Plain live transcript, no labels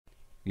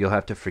You'll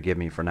have to forgive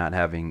me for not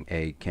having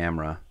a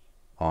camera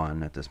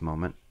on at this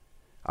moment.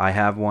 I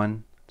have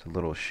one. It's a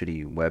little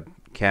shitty web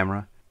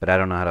camera, but I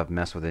don't know how to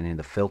mess with any of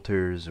the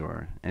filters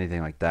or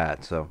anything like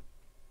that, so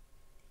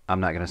I'm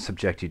not going to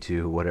subject you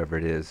to whatever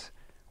it is,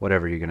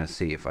 whatever you're going to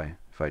see if I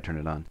turn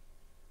it on.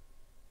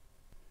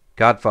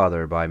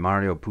 Godfather by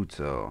Mario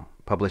Puzo,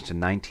 published in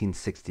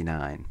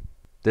 1969.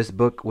 This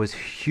book was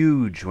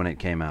huge when it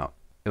came out.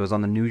 It was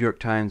on the New York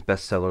Times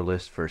bestseller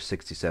list for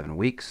 67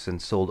 weeks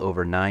and sold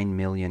over 9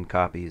 million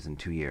copies in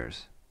 2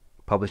 years.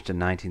 Published in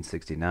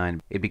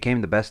 1969, it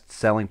became the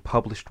best-selling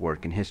published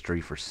work in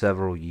history for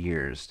several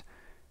years.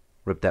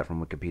 Ripped that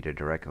from Wikipedia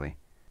directly.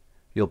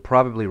 You'll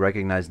probably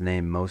recognize the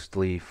name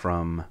mostly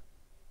from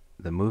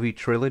the movie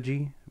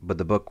trilogy, but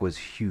the book was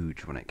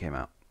huge when it came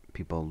out.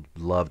 People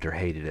loved or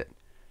hated it.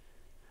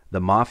 The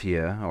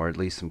Mafia, or at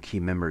least some key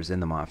members in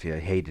the Mafia,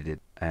 hated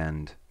it,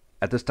 and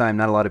at this time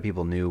not a lot of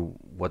people knew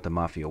what the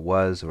Mafia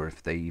was or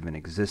if they even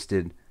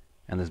existed,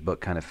 and this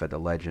book kind of fed the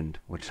legend,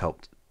 which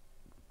helped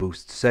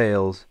boost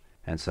sales,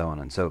 and so on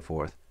and so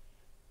forth.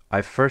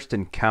 I first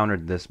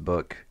encountered this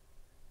book,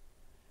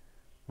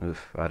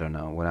 I don't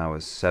know, when I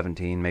was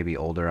 17, maybe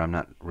older, I'm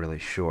not really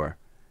sure.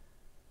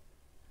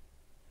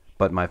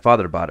 But my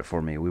father bought it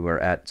for me. We were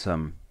at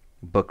some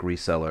book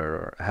reseller,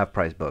 or Half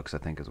Price Books, I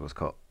think is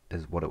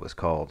what it was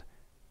called.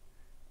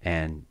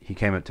 And he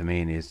came up to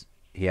me and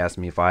he asked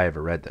me if I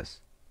ever read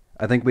this.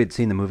 I think we had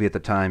seen the movie at the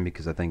time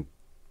because I think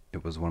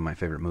it was one of my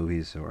favorite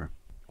movies or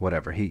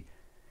whatever.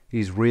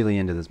 He's really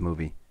into this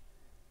movie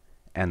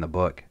and the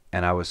book,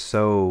 and I was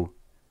so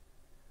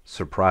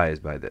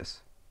surprised by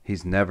this.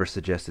 He's never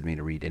suggested me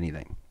to read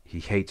anything. He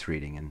hates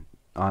reading, and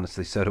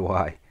honestly, so do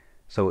I.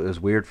 So it was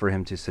weird for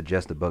him to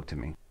suggest a book to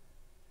me.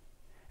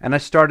 And I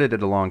started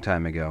it a long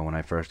time ago when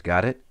I first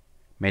got it.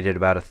 Made it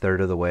about a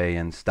third of the way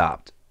and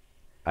stopped.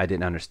 I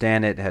didn't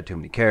understand it. It had too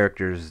many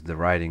characters. The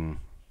writing,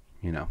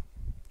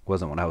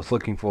 wasn't what I was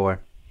looking for.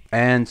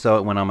 And so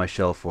it went on my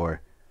shelf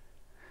for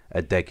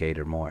a decade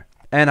or more.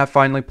 And I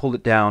finally pulled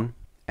it down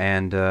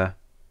and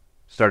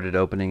started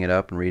opening it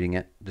up and reading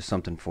it. Just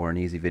something for an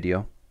easy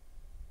video.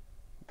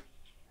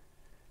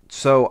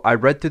 So I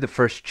read through the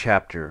first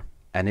chapter,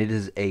 and it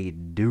is a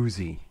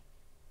doozy.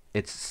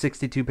 It's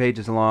 62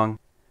 pages long.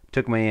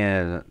 Took me,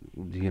 an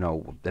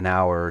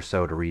hour or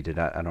so to read it.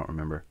 I don't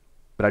remember.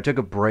 But I took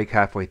a break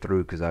halfway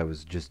through because I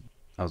was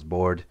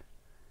bored.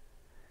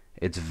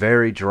 It's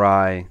very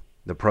dry.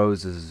 The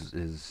prose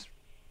is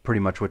pretty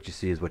much what you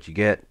see is what you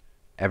get.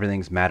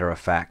 Everything's matter of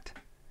fact.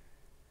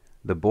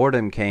 The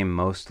boredom came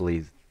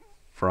mostly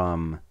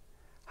from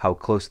how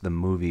close the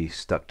movie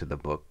stuck to the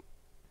book.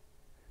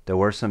 There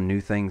were some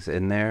new things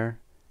in there,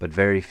 but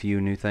very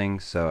few new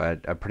things, so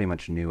I pretty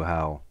much knew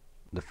how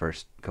the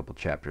first couple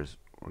chapters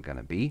were going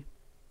to be.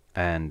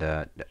 And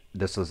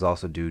this was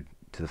also due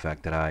to the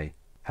fact that I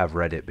have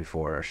read it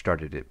before or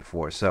started it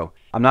before. So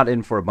I'm not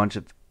in for a bunch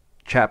of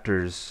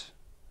chapters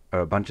or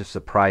a bunch of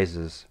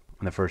surprises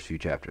in the first few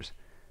chapters.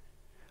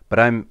 But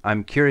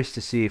I'm curious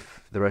to see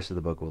if the rest of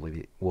the book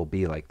will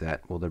be like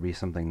that. Will there be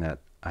something that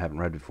I haven't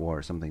read before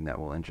or something that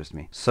will interest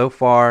me? So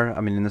far,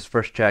 in this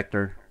first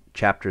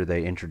chapter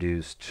they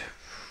introduced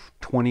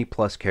 20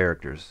 plus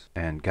characters,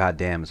 and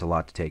goddamn, it's a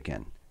lot to take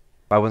in.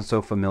 If I wasn't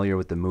so familiar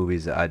with the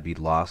movies, I'd be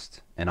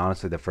lost. And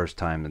honestly, the first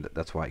time,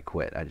 that's why I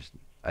quit. I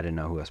didn't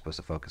know who I was supposed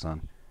to focus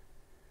on.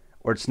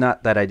 Or it's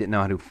not that I didn't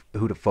know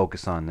who to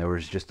focus on. There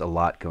was just a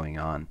lot going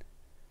on.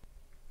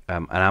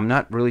 And I'm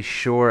not really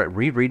sure,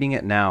 rereading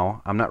it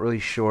now, I'm not really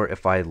sure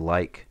if I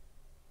like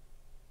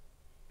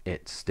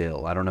it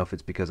still. I don't know if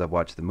it's because I've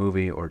watched the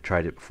movie or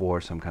tried it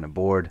before, so I'm kind of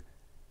bored.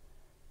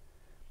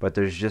 But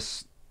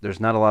there's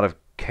not a lot of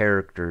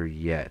character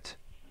yet.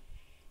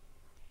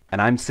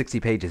 And I'm 60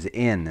 pages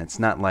in. It's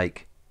not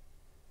like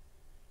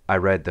I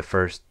read the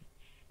first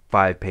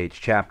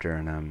 5-page chapter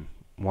and I'm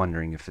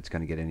wondering if it's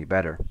going to get any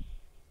better.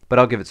 But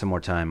I'll give it some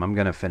more time. I'm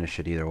going to finish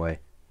it either way.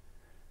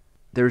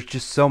 There's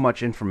just so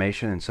much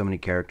information and so many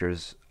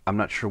characters. I'm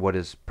not sure what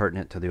is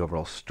pertinent to the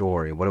overall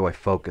story. What do I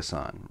focus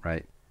on,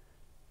 right?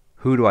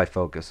 Who do I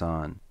focus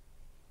on?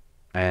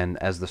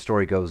 And as the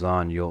story goes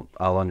on,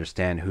 I'll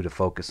understand who to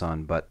focus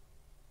on, but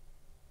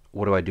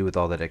what do I do with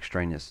all that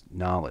extraneous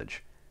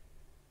knowledge?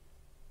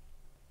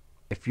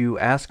 If you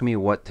ask me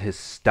what his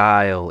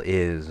style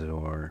is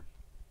or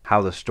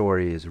how the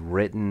story is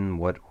written,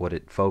 what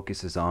it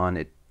focuses on,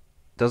 it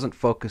doesn't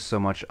focus so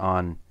much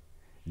on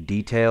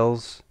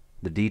details.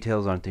 The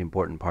details aren't the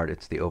important part,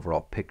 it's the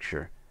overall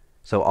picture.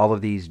 So all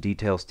of these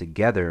details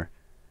together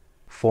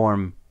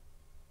form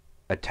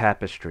a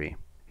tapestry,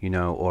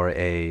 or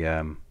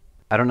a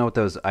I don't know what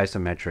those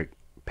isometric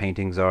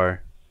paintings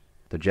are,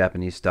 the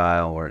Japanese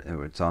style, or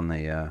it's on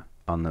the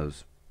on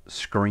those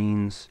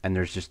screens, and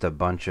there's just a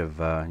bunch of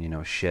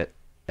shit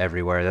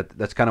everywhere.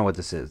 That's kind of what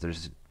this is.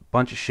 There's a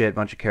bunch of shit,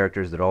 bunch of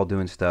characters that are all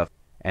doing stuff,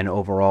 and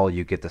overall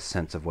you get the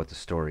sense of what the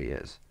story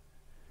is,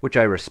 which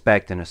I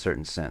respect in a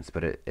certain sense,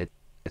 but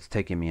it's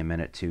taking me a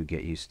minute to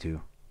get used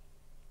to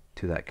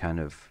that kind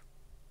of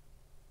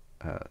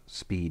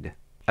speed.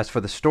 As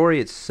for the story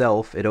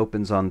itself, it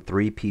opens on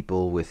 3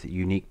 people with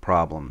unique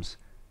problems.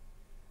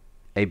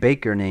 A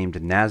baker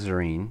named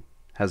Nazarene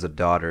has a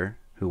daughter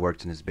who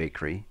works in his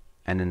bakery,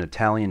 and an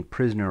Italian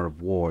prisoner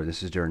of war,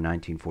 this is during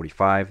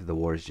 1945, the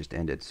war has just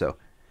ended, so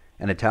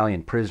an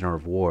Italian prisoner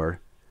of war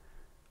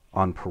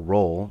on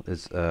parole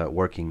is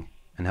working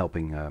and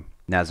helping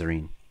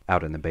Nazarene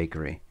out in the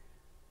bakery.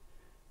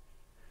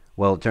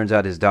 Well, it turns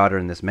out his daughter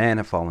and this man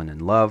have fallen in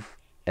love,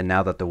 and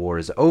now that the war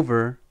is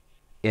over,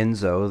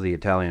 Enzo, the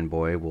Italian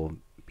boy, will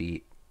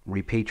be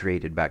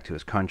repatriated back to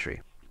his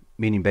country,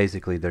 meaning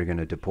basically they're going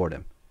to deport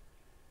him.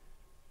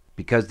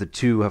 Because the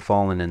two have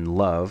fallen in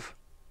love,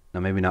 now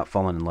maybe not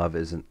fallen in love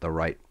isn't the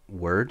right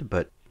word,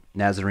 but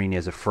Nazarene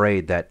is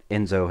afraid that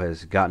Enzo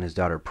has gotten his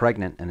daughter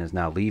pregnant and is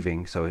now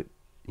leaving, so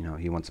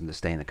he wants him to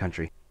stay in the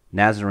country.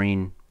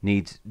 Nazarene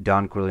needs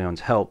Don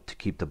Corleone's help to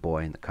keep the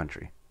boy in the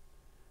country.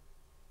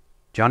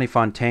 Johnny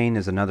Fontane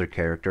is another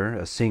character,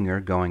 a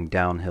singer going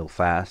downhill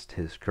fast.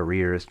 His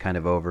career is kind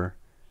of over.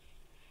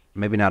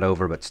 Maybe not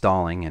over, but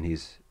stalling, and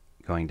he's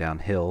going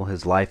downhill.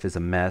 His life is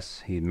a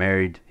mess. He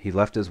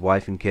left his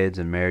wife and kids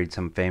and married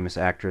some famous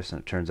actress,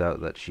 and it turns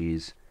out that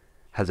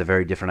has a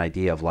very different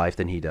idea of life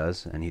than he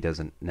does, and he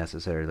doesn't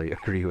necessarily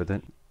agree with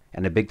it.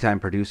 And a big-time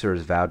producer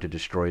has vowed to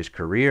destroy his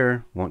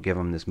career, won't give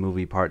him this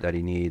movie part that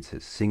he needs,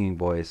 his singing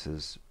voice,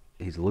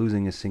 he's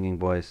losing his singing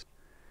voice.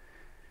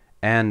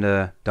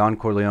 And Don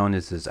Corleone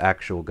is his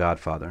actual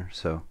godfather,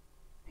 so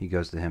he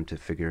goes to him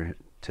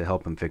to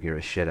help him figure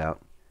his shit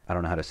out. I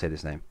don't know how to say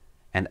this name.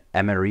 And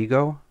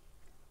Amerigo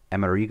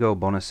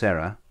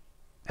Bonacera,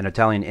 an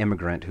Italian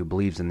immigrant who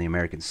believes in the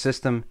American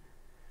system.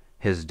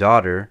 His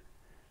daughter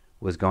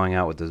was going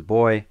out with this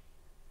boy,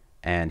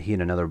 and he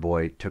and another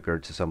boy took her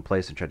to some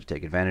place and tried to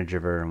take advantage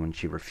of her, and when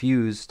she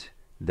refused,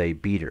 they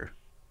beat her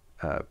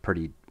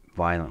pretty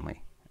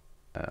violently.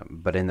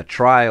 But in the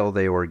trial,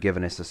 they were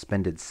given a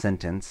suspended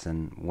sentence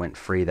and went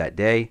free that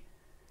day.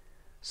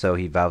 So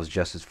he vows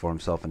justice for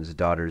himself and his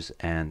daughters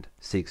and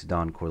seeks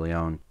Don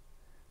Corleone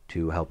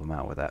to help him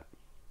out with that.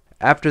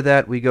 After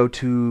that, we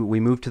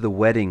move to the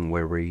wedding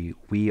where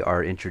we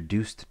are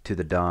introduced to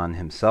the Don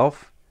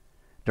himself.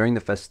 During the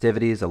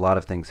festivities, a lot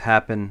of things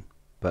happen,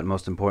 but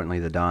most importantly,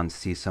 the Don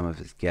sees some of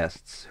his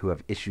guests who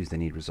have issues they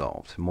need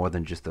resolved, more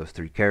than just those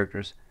three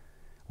characters.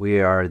 We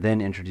are then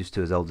introduced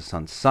to his eldest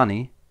son,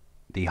 Sonny,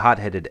 the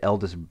hot-headed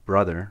eldest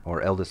brother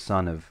or eldest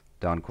son of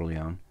Don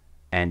Corleone,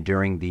 and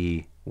during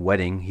the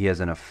wedding he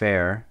has an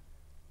affair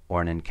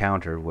or an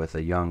encounter with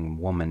a young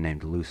woman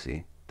named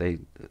Lucy.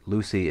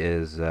 Lucy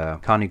is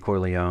Connie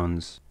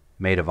Corleone's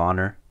maid of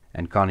honor,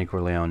 and Connie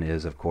Corleone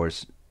is, of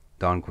course,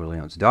 Don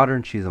Corleone's daughter,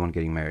 and she's the one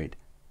getting married.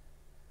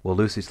 Well,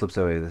 Lucy slips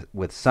away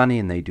with Sonny,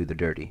 and they do the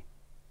dirty.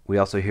 We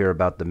also hear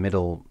about the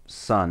middle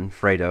son,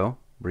 Fredo,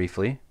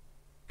 briefly.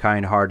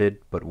 Kind-hearted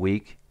but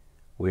weak.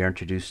 We are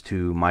introduced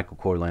to Michael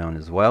Corleone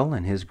as well,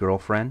 and his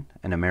girlfriend,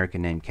 an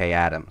American named Kay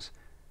Adams.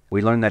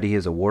 We learn that he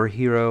is a war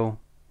hero.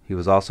 He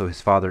was also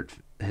his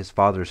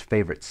father's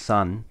favorite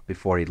son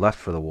before he left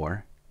for the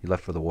war. He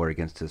left for the war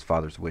against his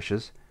father's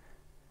wishes.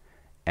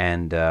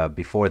 And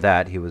before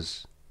that, he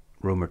was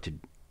rumored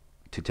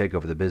to take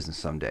over the business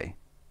someday.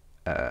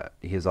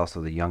 He is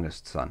also the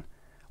youngest son.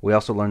 We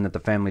also learn that the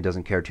family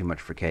doesn't care too much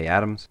for Kay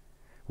Adams.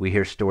 We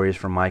hear stories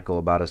from Michael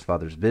about his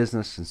father's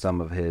business and some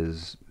of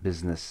his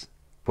business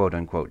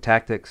quote-unquote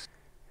tactics.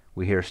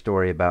 We hear a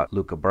story about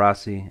Luca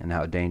Brasi and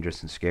how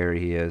dangerous and scary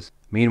he is.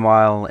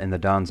 Meanwhile, in the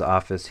Don's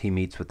office, he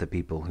meets with the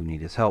people who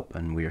need his help,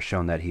 and we are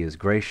shown that he is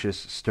gracious,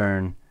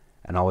 stern,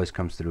 and always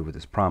comes through with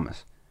his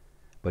promise.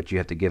 But you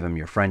have to give him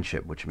your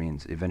friendship, which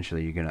means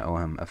eventually you're going to owe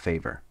him a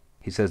favor.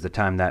 He says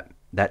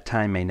that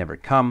time may never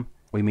come.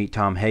 We meet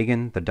Tom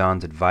Hagen, the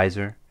Don's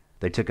advisor.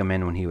 They took him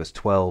in when he was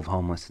 12,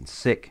 homeless and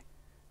sick.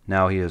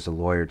 Now he is a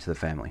lawyer to the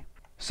family.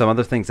 Some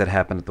other things that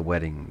happen at the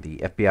wedding. The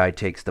FBI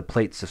takes the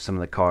plates of some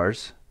of the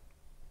cars.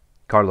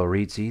 Carlo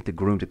Rizzi, the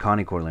groom to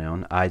Connie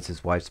Corleone, eyes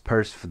his wife's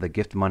purse for the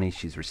gift money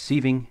she's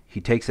receiving. He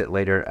takes it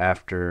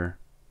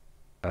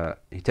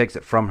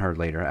from her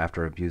later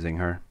after abusing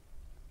her,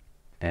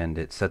 and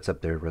it sets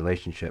up their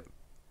relationship.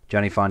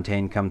 Johnny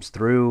Fontane comes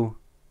through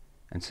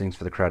and sings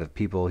for the crowd of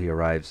people. He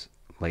arrives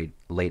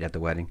late at the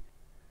wedding.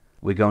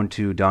 We go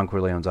into Don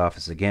Corleone's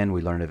office again.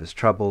 We learn of his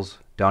troubles.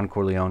 Don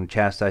Corleone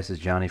chastises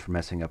Johnny for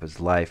messing up his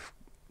life,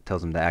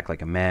 tells him to act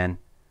like a man.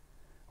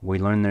 We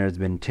learn there has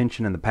been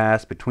tension in the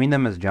past between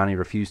them as Johnny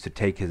refused to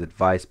take his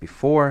advice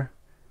before.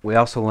 We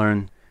also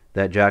learn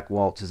that Jack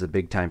Waltz is a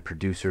big-time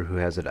producer who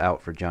has it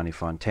out for Johnny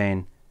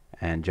Fontane,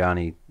 and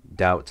Johnny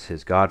doubts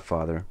his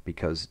godfather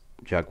because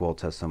Jack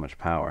Waltz has so much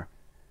power.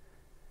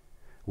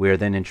 We are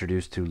then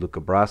introduced to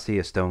Luca Brasi,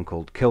 a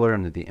stone-cold killer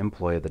under the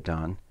employ of the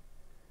Don.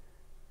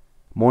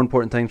 More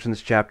important things from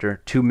this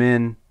chapter. Two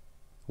men.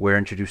 We're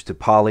introduced to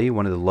Polly,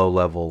 one of the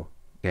low-level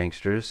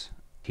gangsters.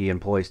 He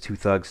employs two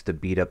thugs to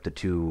beat up the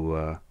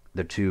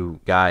two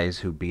guys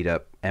who beat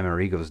up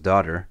Amerigo's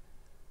daughter.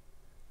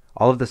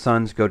 All of the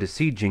sons go to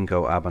see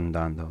Jingo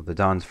Abandando, the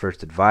Don's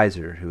first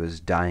advisor, who is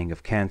dying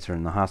of cancer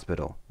in the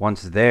hospital.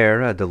 Once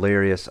there, a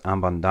delirious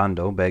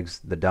Abandando begs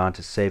the Don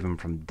to save him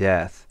from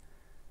death.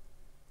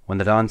 When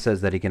the Don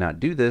says that he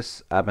cannot do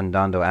this,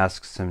 Abindondo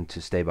asks him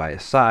to stay by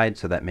his side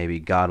so that maybe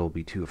God will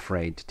be too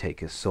afraid to take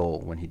his soul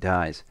when he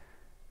dies.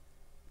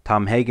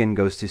 Tom Hagen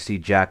goes to see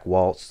Jack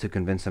Waltz to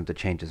convince him to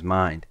change his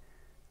mind.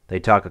 They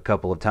talk a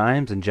couple of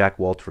times, and Jack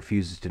Waltz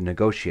refuses to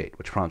negotiate,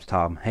 which prompts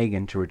Tom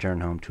Hagen to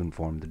return home to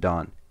inform the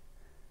Don.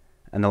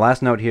 And the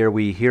last note here,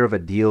 we hear of a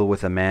deal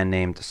with a man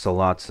named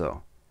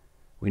Sollozzo.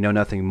 We know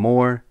nothing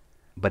more,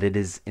 but it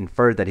is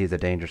inferred that he's a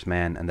dangerous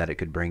man and that it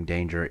could bring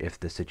danger if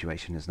the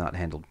situation is not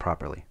handled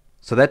properly.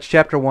 So that's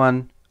chapter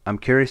 1. I'm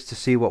curious to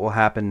see what will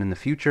happen in the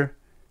future,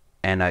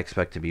 and I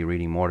expect to be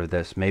reading more of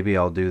this. Maybe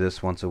I'll do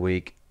this once a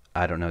week.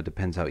 I don't know. It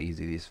depends how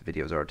easy these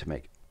videos are to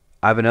make.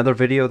 I have another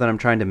video that I'm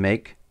trying to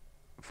make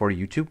for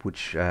YouTube,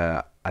 which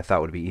I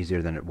thought would be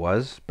easier than it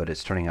was, but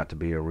it's turning out to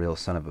be a real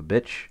son of a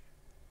bitch.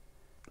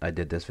 I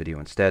did this video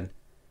instead.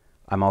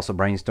 I'm also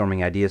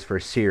brainstorming ideas for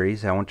a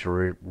series I want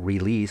to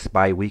release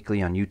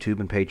bi-weekly on YouTube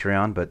and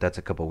Patreon, but that's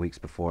a couple weeks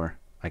before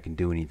I can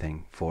do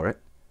anything for it.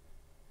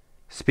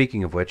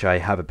 Speaking of which, I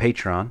have a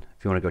Patreon,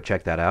 if you want to go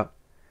check that out.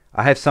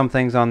 I have some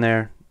things on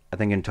there, I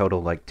think in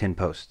total like 10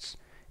 posts.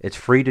 It's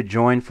free to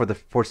join for the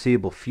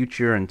foreseeable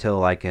future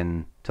until I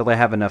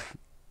have enough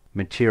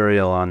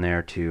material on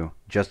there to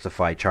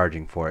justify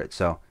charging for it.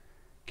 So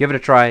give it a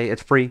try.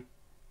 It's free.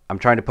 I'm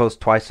trying to post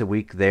twice a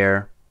week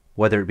there,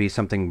 whether it be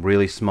something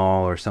really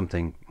small or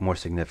something more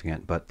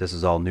significant, but this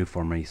is all new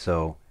for me,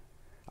 so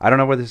I don't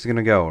know where this is going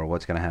to go or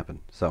what's going to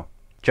happen. So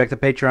check the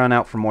Patreon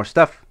out for more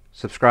stuff,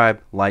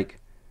 subscribe, like,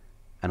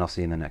 and I'll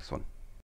see you in the next one.